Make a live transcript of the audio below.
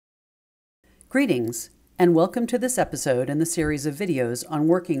Greetings, and welcome to this episode in the series of videos on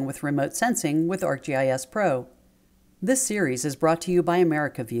working with remote sensing with ArcGIS Pro. This series is brought to you by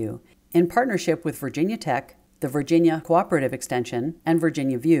AmericaView in partnership with Virginia Tech, the Virginia Cooperative Extension, and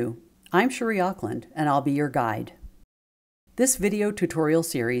Virginia View. I'm Cherie Aukland, and I'll be your guide. This video tutorial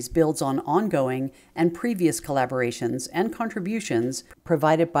series builds on ongoing and previous collaborations and contributions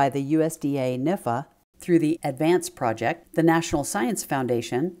provided by the USDA NIFA through the ADVANCE project, the National Science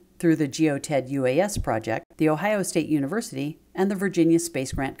Foundation, through the GeoTED UAS project, the Ohio State University, and the Virginia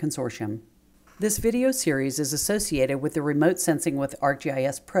Space Grant Consortium. This video series is associated with the Remote Sensing with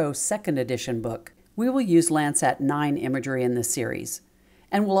ArcGIS Pro 2nd edition book. We will use Landsat 9 imagery in this series,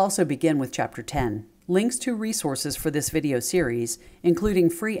 and we'll also begin with Chapter 10. Links to resources for this video series,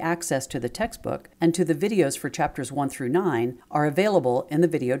 including free access to the textbook and to the videos for Chapters 1 through 9, are available in the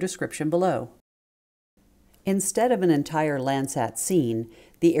video description below. Instead of an entire Landsat scene,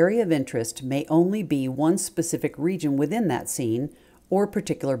 the area of interest may only be one specific region within that scene or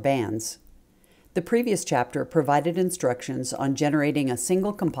particular bands. The previous chapter provided instructions on generating a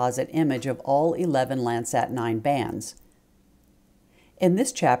single composite image of all 11 Landsat 9 bands. In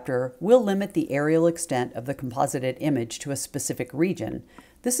this chapter, we'll limit the aerial extent of the composited image to a specific region.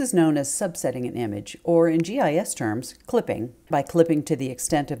 This is known as subsetting an image, or in GIS terms, clipping, by clipping to the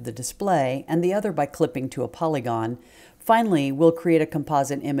extent of the display, and the other by clipping to a polygon. Finally, we'll create a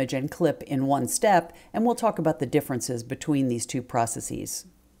composite image and clip in one step, and we'll talk about the differences between these two processes.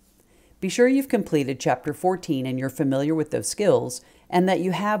 Be sure you've completed Chapter 14 and you're familiar with those skills, and that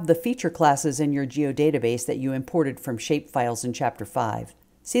you have the feature classes in your geodatabase that you imported from shapefiles in Chapter 5.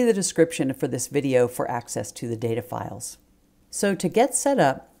 See the description for this video for access to the data files. So to get set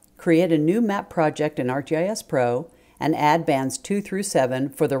up, create a new map project in ArcGIS Pro and add bands 2 through 7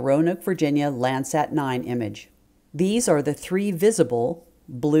 for the Roanoke, Virginia Landsat 9 image. These are the three visible,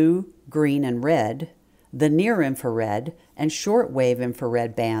 blue, green, and red, the near-infrared and short-wave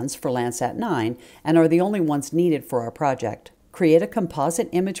infrared bands for Landsat 9, and are the only ones needed for our project. Create a composite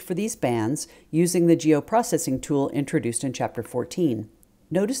image for these bands using the geoprocessing tool introduced in Chapter 14.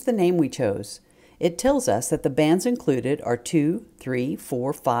 Notice the name we chose. It tells us that the bands included are 2, 3,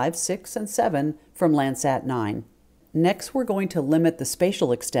 4, 5, 6, and 7 from Landsat 9. Next, we're going to limit the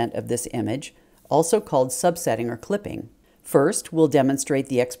spatial extent of this image, also called subsetting or clipping. First, we'll demonstrate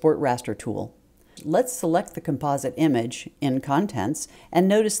the Export Raster tool. Let's select the composite image in Contents, and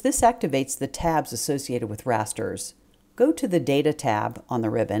notice this activates the tabs associated with rasters. Go to the Data tab on the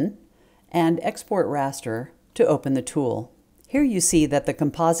ribbon and Export Raster to open the tool. Here you see that the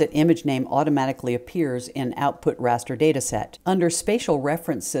composite image name automatically appears in Output Raster Dataset. Under Spatial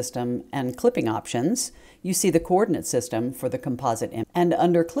Reference System and Clipping Options, you see the coordinate system for the composite image. And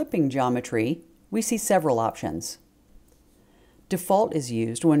under Clipping Geometry, we see several options. Default is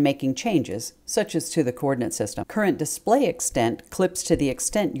used when making changes, such as to the coordinate system. Current display extent clips to the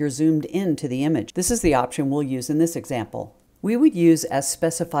extent you're zoomed into the image. This is the option we'll use in this example. We would use as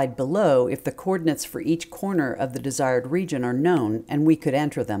specified below if the coordinates for each corner of the desired region are known and we could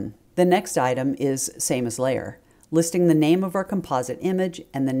enter them. The next item is Same as Layer, listing the name of our composite image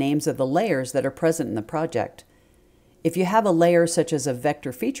and the names of the layers that are present in the project. If you have a layer such as a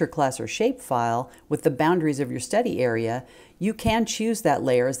vector feature class or shapefile with the boundaries of your study area, you can choose that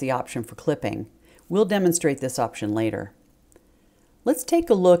layer as the option for clipping. We'll demonstrate this option later. Let's take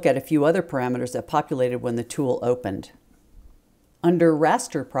a look at a few other parameters that populated when the tool opened. Under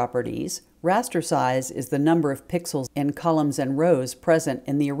Raster Properties, raster size is the number of pixels in columns and rows present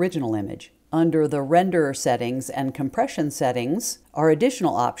in the original image. Under the Render Settings and Compression Settings are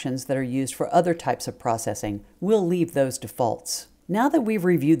additional options that are used for other types of processing. We'll leave those defaults. Now that we've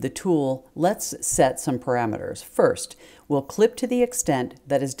reviewed the tool, let's set some parameters. First, we'll clip to the extent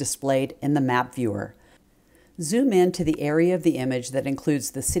that is displayed in the map viewer. Zoom in to the area of the image that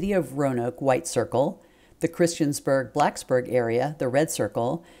includes the City of Roanoke, white circle, the Christiansburg-Blacksburg area, the red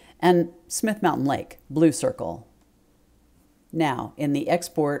circle, and Smith Mountain Lake, blue circle. Now, in the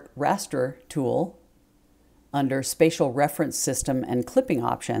Export Raster tool, under Spatial Reference System and Clipping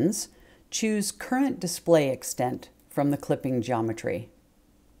Options, choose Current Display Extent from the clipping geometry.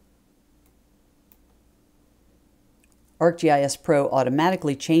 ArcGIS Pro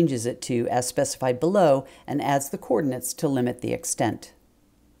automatically changes it to as specified below and adds the coordinates to limit the extent.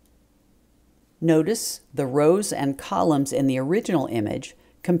 Notice the rows and columns in the original image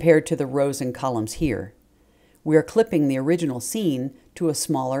compared to the rows and columns here. We are clipping the original scene to a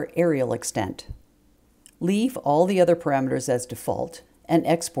smaller aerial extent. Leave all the other parameters as default and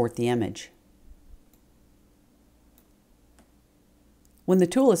export the image. When the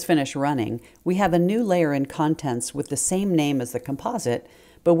tool is finished running, we have a new layer in Contents with the same name as the composite,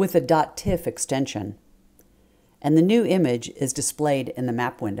 but with a .tiff extension. And the new image is displayed in the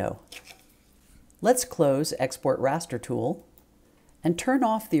map window. Let's close Export Raster tool and turn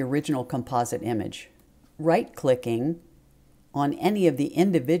off the original composite image. Right-clicking on any of the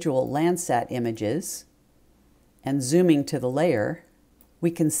individual Landsat images and zooming to the layer, we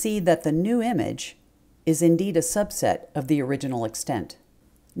can see that the new image is indeed a subset of the original extent.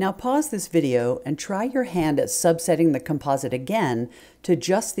 Now pause this video and try your hand at subsetting the composite again to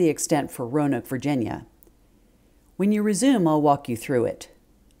just the extent for Roanoke, Virginia. When you resume, I'll walk you through it.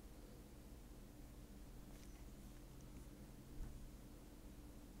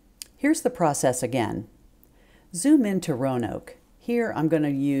 Here's the process again. Zoom into Roanoke. Here I'm going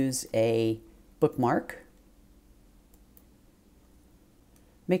to use a bookmark.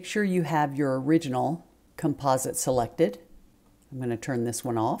 Make sure you have your original composite selected. I'm going to turn this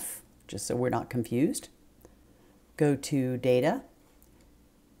one off just so we're not confused. Go to Data,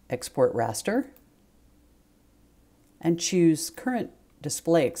 Export Raster, and choose Current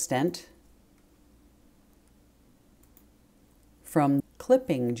Display Extent from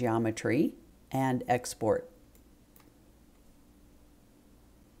Clipping Geometry and Export.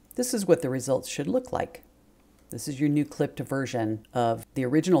 This is what the results should look like. This is your new clipped version of the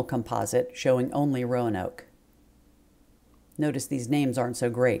original composite showing only Roanoke. Notice these names aren't so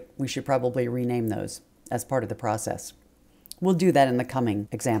great. We should probably rename those as part of the process. We'll do that in the coming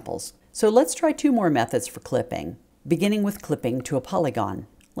examples. So let's try 2 more methods for clipping, beginning with clipping to a polygon.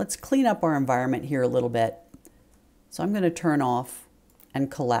 Let's clean up our environment here a little bit. So I'm going to turn off and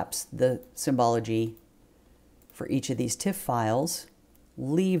collapse the symbology for each of these TIFF files.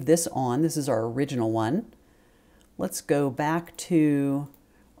 Leave this on. This is our original one. Let's go back to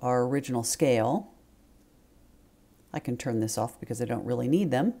our original scale. I can turn this off because I don't really need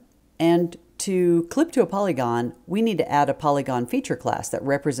them. And to clip to a polygon, we need to add a polygon feature class that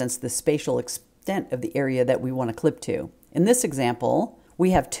represents the spatial extent of the area that we want to clip to. In this example,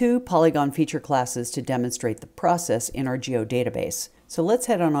 we have 2 polygon feature classes to demonstrate the process in our geodatabase. So let's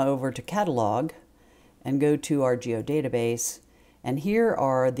head on over to Catalog and go to our geodatabase. And here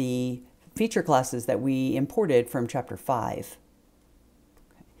are the feature classes that we imported from Chapter 5.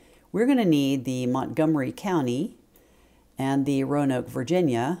 Okay. We're going to need the Montgomery County and the Roanoke,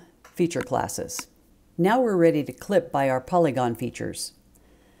 Virginia feature classes. Now we're ready to clip by our polygon features.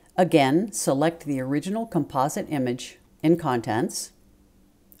 Again, select the original composite image in Contents,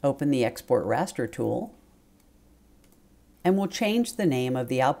 open the Export Raster tool, and we'll change the name of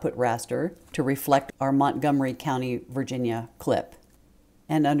the output raster to reflect our Montgomery County, Virginia clip.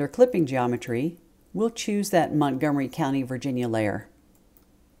 And under Clipping Geometry, we'll choose that Montgomery County, Virginia layer.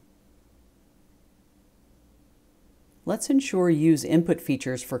 Let's ensure Use Input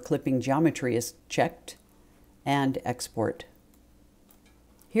Features for Clipping Geometry is checked and Export.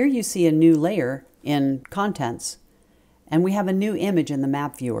 Here you see a new layer in Contents, and we have a new image in the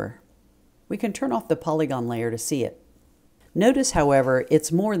map viewer. We can turn off the polygon layer to see it. Notice, however,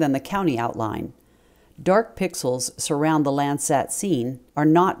 it's more than the county outline. Dark pixels surround the Landsat scene are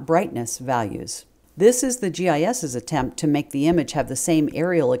not brightness values. This is the GIS's attempt to make the image have the same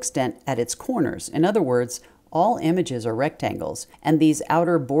aerial extent at its corners. In other words, all images are rectangles, and these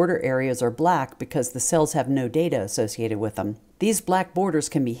outer border areas are black because the cells have no data associated with them. These black borders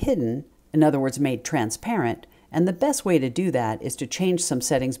can be hidden, in other words made transparent, and the best way to do that is to change some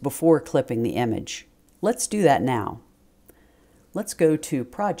settings before clipping the image. Let's do that now. Let's go to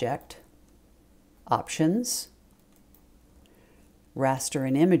Project, Options, Raster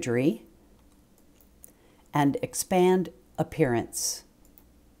and Imagery, and Expand Appearance.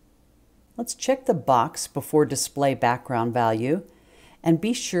 Let's check the box before Display Background Value and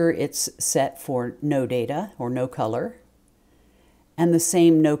be sure it's set for no data or no color, and the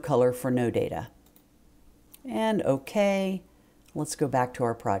same no color for no data. And OK. Let's go back to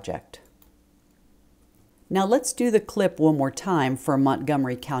our project. Now let's do the clip one more time for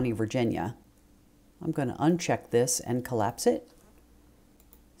Montgomery County, Virginia. I'm going to uncheck this and collapse it.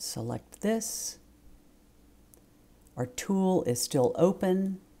 Select this. Our tool is still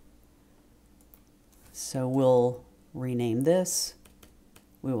open, so we'll rename this.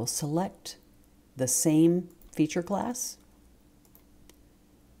 We will select the same feature class.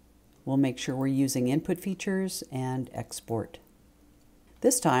 We'll make sure we're using input features and export.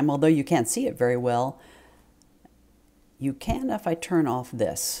 This time, although you can't see it very well, you can if I turn off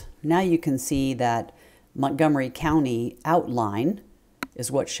this. Now you can see that Montgomery County outline is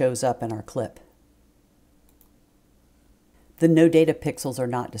what shows up in our clip. The no data pixels are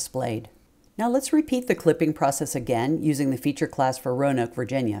not displayed. Now let's repeat the clipping process again using the feature class for Roanoke,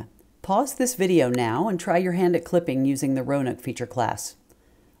 Virginia. Pause this video now and try your hand at clipping using the Roanoke feature class.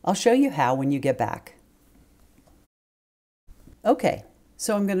 I'll show you how when you get back. Okay,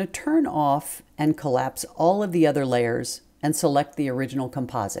 so I'm going to turn off and collapse all of the other layers and select the original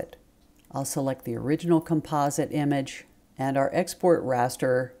composite. I'll select the original composite image, and our export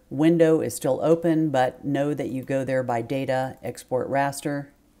raster window is still open, but know that you go there by data, export raster.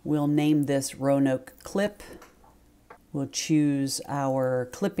 We'll name this Roanoke clip. We'll choose our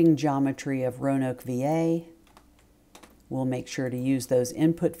clipping geometry of Roanoke VA. We'll make sure to use those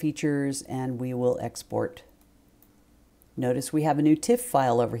input features, and we will export. Notice we have a new TIFF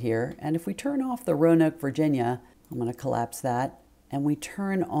file over here, and if we turn off the Roanoke, Virginia, I'm going to collapse that, and we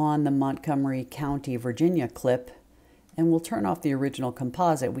turn on the Montgomery County, Virginia clip, and we'll turn off the original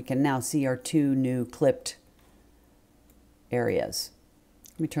composite, we can now see our two new clipped areas.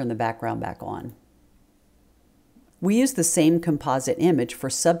 Let me turn the background back on. We use the same composite image for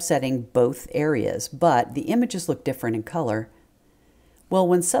subsetting both areas, but the images look different in color. Well,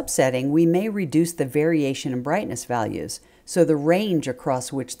 when subsetting, we may reduce the variation in brightness values, so the range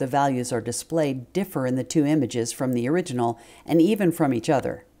across which the values are displayed differ in the two images from the original and even from each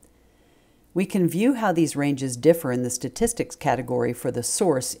other. We can view how these ranges differ in the statistics category for the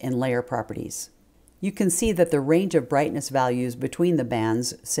source in layer properties. You can see that the range of brightness values between the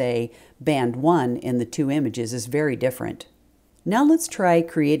bands, say band 1 in the two images, is very different. Now let's try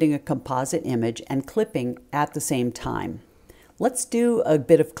creating a composite image and clipping at the same time. Let's do a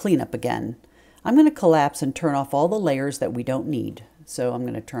bit of cleanup again. I'm going to collapse and turn off all the layers that we don't need. So I'm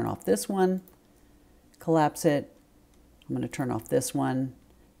going to turn off this one, collapse it. I'm going to turn off this one.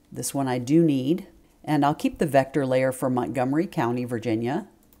 This one I do need. And I'll keep the vector layer for Montgomery County, Virginia,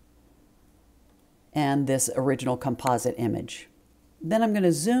 and this original composite image. Then I'm going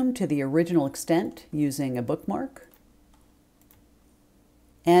to zoom to the original extent using a bookmark.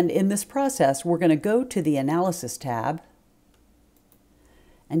 And in this process, we're going to go to the Analysis tab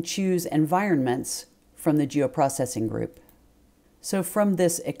and choose Environments from the Geoprocessing group. So from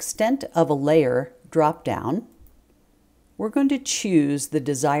this Extent of a Layer drop-down, we're going to choose the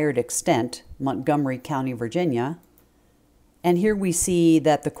desired extent, Montgomery County, Virginia, and here we see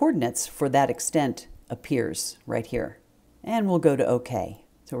that the coordinates for that extent appears right here. And we'll go to OK.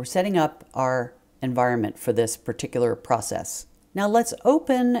 So we're setting up our environment for this particular process. Now let's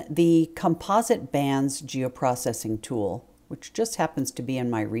open the Composite Bands Geoprocessing tool, which just happens to be in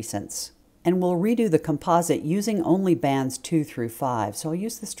my recents. And we'll redo the composite using only bands 2 through 5. So I'll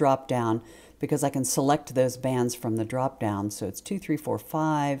use this drop down because I can select those bands from the drop down. So it's 2, 3, 4,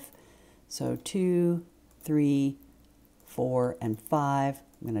 5. So 2, 3, 4, and 5. I'm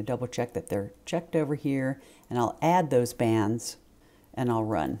going to double check that they're checked over here, and I'll add those bands and I'll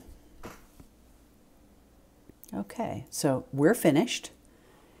run. Okay, so we're finished.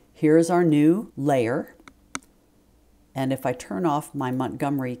 Here's our new layer. And if I turn off my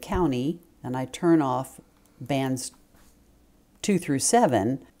Montgomery County and I turn off bands 2 through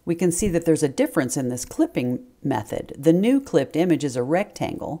 7, we can see that there's a difference in this clipping method. The new clipped image is a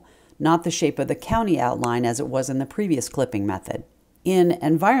rectangle, not the shape of the county outline as it was in the previous clipping method. In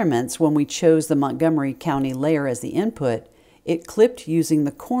Environments, when we chose the Montgomery County layer as the input, it clipped using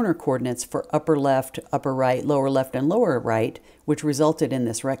the corner coordinates for upper left, upper right, lower left, and lower right, which resulted in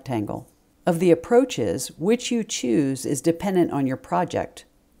this rectangle. Of the approaches, which you choose is dependent on your project.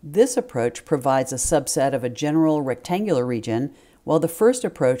 This approach provides a subset of a general rectangular region, while the first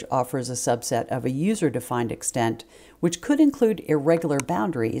approach offers a subset of a user-defined extent, which could include irregular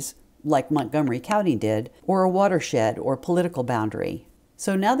boundaries, like Montgomery County did, or a watershed or political boundary.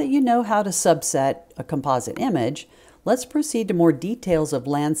 So now that you know how to subset a composite image, let's proceed to more details of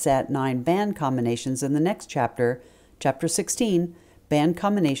Landsat 9 band combinations in the next chapter, Chapter 16, Band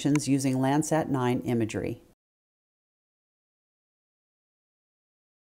Combinations Using Landsat 9 Imagery.